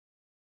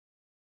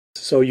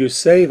So you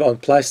save on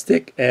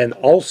plastic and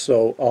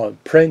also on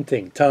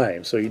printing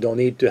time. So you don't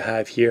need to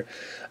have here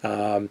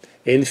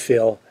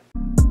infill.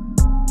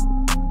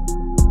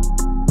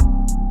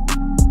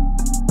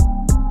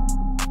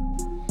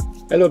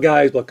 Hello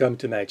guys, welcome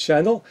to my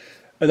channel.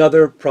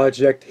 Another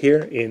project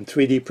here in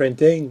 3D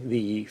printing,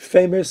 the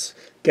famous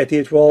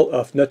Cathedral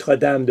of Notre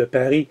de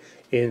Paris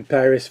in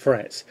Paris,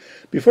 France.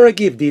 Before I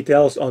give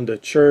details on the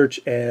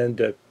church and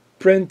the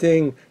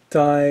printing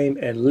time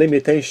and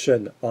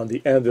limitation on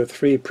the Ender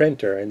 3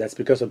 printer, and that's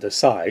because of the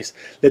size,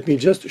 let me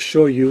just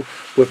show you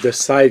with the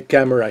side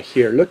camera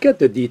here. Look at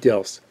the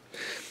details.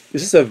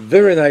 This is a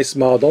very nice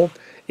model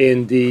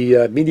in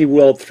the Mini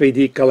World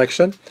 3D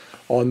collection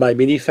on my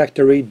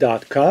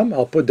minifactory.com.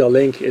 I'll put the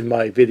link in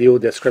my video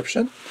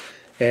description.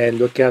 And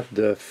look at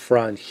the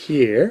front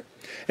here.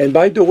 And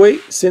by the way,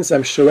 since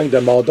I'm showing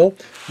the model,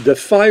 the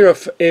fire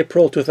of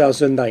April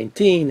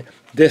 2019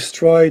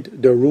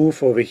 destroyed the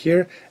roof over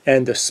here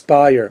and the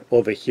spire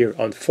over here,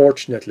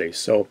 unfortunately.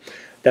 So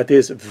that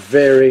is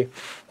very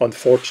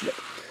unfortunate.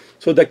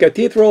 So the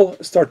cathedral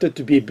started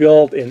to be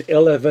built in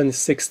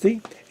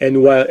 1160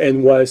 and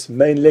was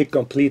mainly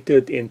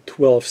completed in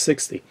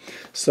 1260.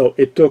 So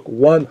it took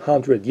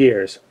 100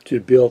 years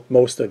to build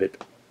most of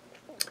it.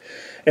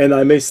 And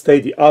I may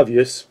state the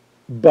obvious,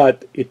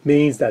 but it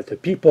means that the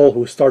people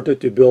who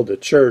started to build the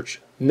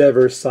church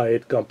never saw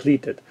it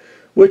completed,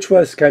 which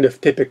was kind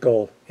of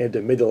typical in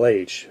the Middle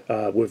Age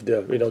with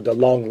the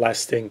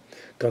long-lasting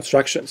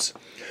constructions.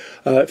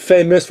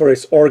 Famous for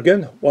its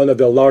organ, one of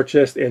the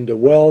largest in the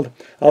world.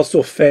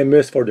 Also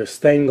famous for the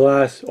stained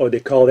glass, or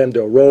they call them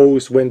the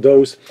rose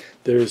windows.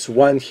 There's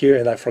one here,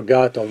 and I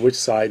forgot on which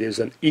side. There's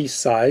an east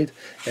side,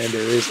 and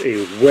there is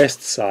a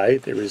west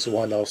side. There is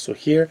one also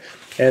here,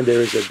 and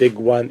there is a big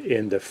one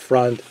in the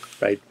front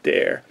right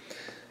there.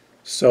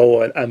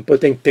 So I'm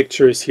putting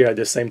pictures here at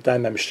the same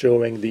time I'm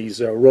showing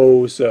these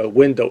rose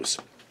windows.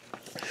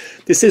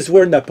 This is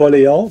where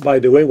Napoleon, by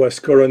the way, was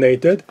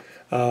coronated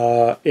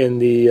in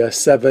the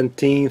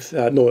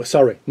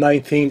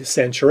 19th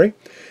century.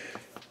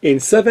 In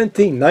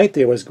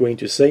 1790, I was going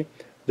to say,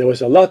 there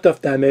was a lot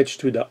of damage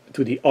to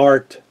the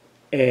art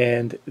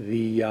and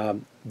the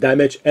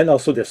damage and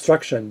also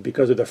destruction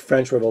because of the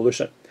French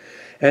Revolution.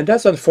 And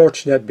that's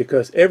unfortunate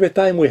because every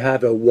time we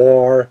have a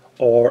war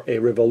or a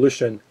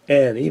revolution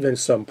and even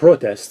some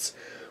protests,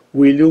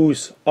 we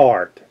lose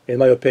art. In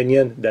my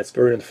opinion, that's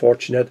very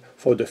unfortunate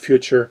for the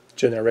future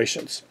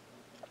generations.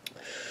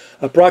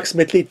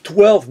 Approximately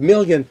 12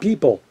 million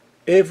people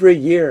every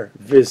year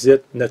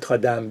visit Notre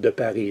de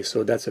Paris,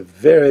 so that's a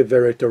very,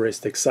 very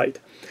touristic site.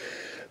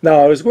 Now,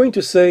 I was going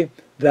to say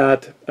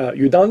that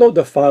you download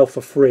the file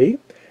for free,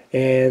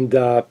 and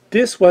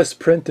this was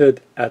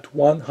printed at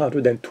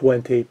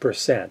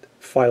 120%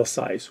 file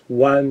size,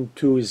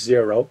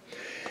 120.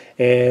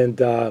 And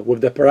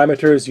with the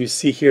parameters you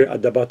see here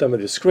at the bottom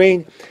of the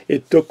screen,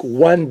 it took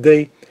 1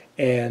 day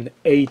and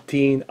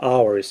 18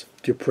 hours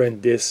to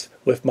print this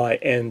with my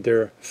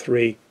Ender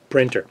 3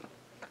 printer.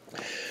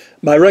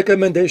 My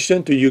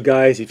recommendation to you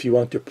guys, if you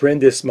want to print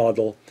this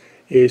model,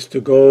 is to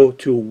go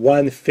to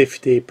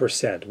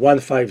 150%,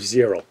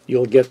 150.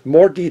 You'll get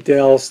more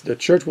details. The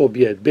church will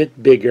be a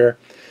bit bigger.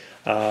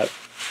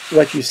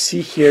 What you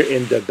see here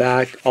in the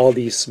back, all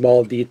these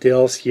small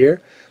details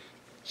here,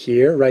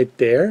 right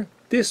there,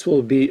 this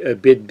will be a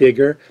bit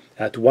bigger.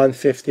 At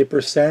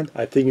 150%,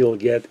 I think you'll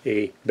get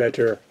a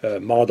better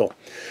model.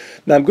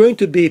 Now I'm going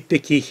to be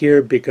picky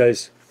here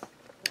because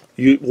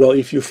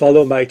if you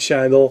follow my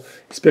channel,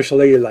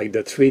 especially like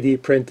the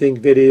 3D printing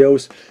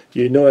videos,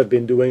 you know I've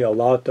been doing a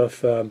lot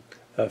of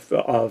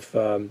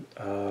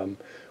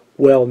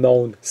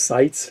well-known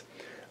sites,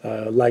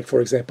 like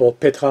for example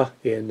Petra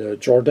in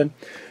Jordan.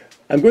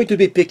 I'm going to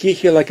be picky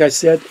here, like I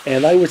said,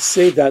 and I would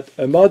say that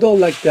a model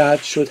like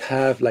that should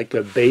have like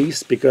a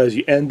base, because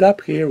you end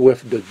up here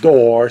with the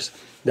doors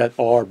that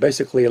are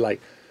basically like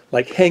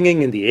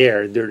hanging in the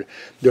air.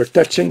 They're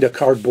touching the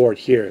cardboard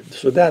here,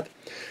 so that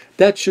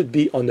should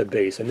be on the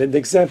base. And an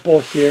example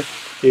here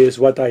is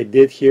what I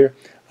did here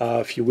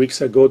a few weeks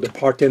ago, the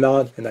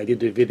Parthenon, and I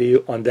did a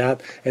video on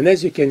that. And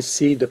as you can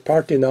see, the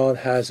Parthenon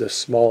has a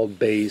small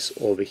base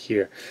over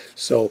here.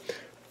 So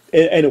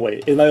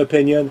anyway, in my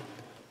opinion,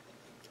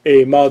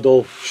 a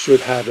model should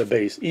have a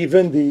base.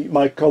 Even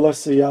my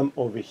Colosseum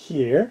over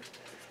here,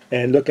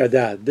 and look at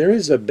that, there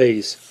is a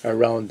base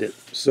around it,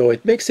 so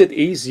it makes it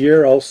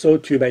easier also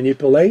to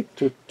manipulate,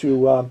 to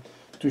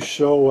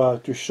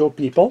show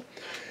people.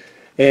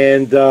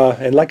 And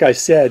like I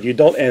said, you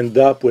don't end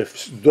up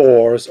with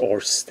doors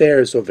or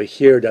stairs over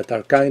here that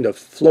are kind of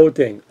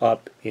floating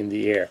up in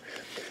the air.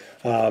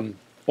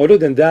 Other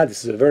than that,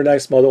 this is a very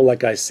nice model,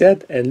 like I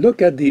said. And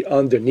look at the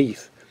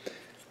underneath.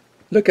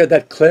 Look at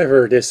that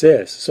clever this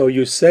is. So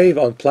you save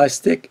on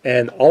plastic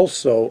and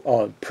also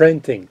on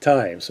printing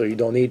time. So you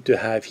don't need to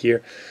have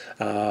here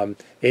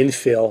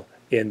infill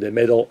in the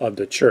middle of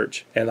the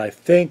church. And I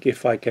think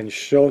if I can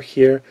show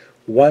here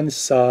one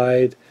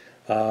side,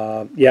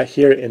 yeah,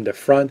 here in the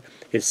front,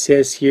 it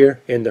says here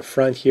in the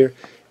front here,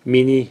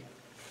 Mini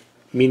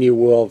Mini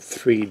World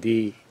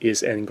 3D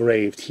is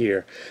engraved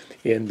here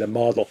in the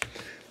model.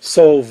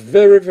 So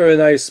very, very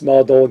nice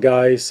model,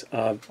 guys.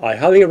 I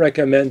highly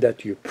recommend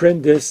that you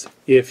print this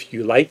if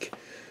you like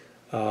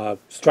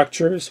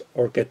structures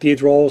or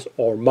cathedrals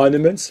or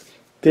monuments.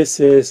 This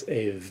is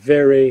a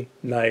very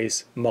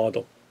nice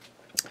model.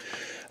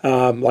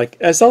 Like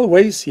as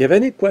always, you have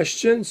any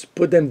questions,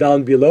 put them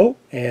down below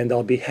and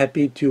I'll be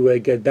happy to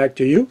get back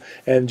to you.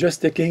 And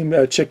just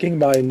checking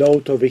my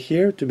note over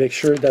here to make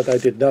sure that I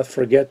did not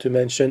forget to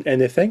mention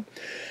anything.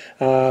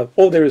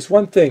 Oh, there is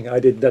one thing I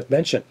did not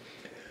mention.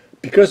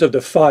 Because of the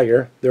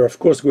fire, they're of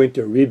course going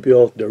to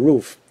rebuild the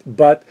roof,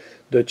 but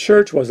the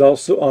church was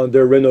also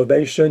under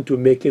renovation to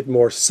make it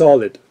more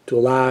solid, to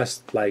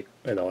last like,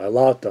 you know, a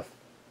lot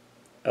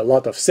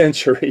of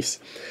centuries.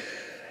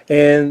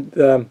 And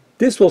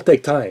this will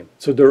take time.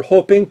 So they're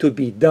hoping to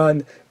be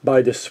done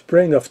by the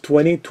spring of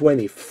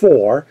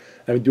 2024.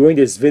 I'm doing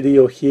this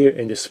video here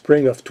in the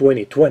spring of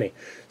 2020.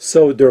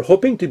 So they're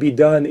hoping to be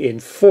done in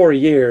 4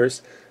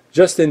 years,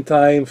 just in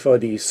time for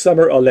the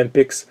Summer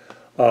Olympics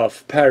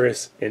of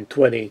Paris in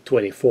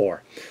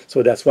 2024.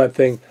 So that's one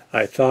thing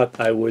I thought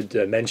I would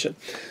mention.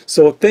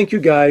 So thank you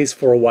guys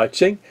for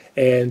watching,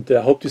 and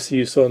hope to see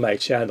you soon on my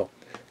channel.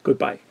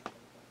 Goodbye.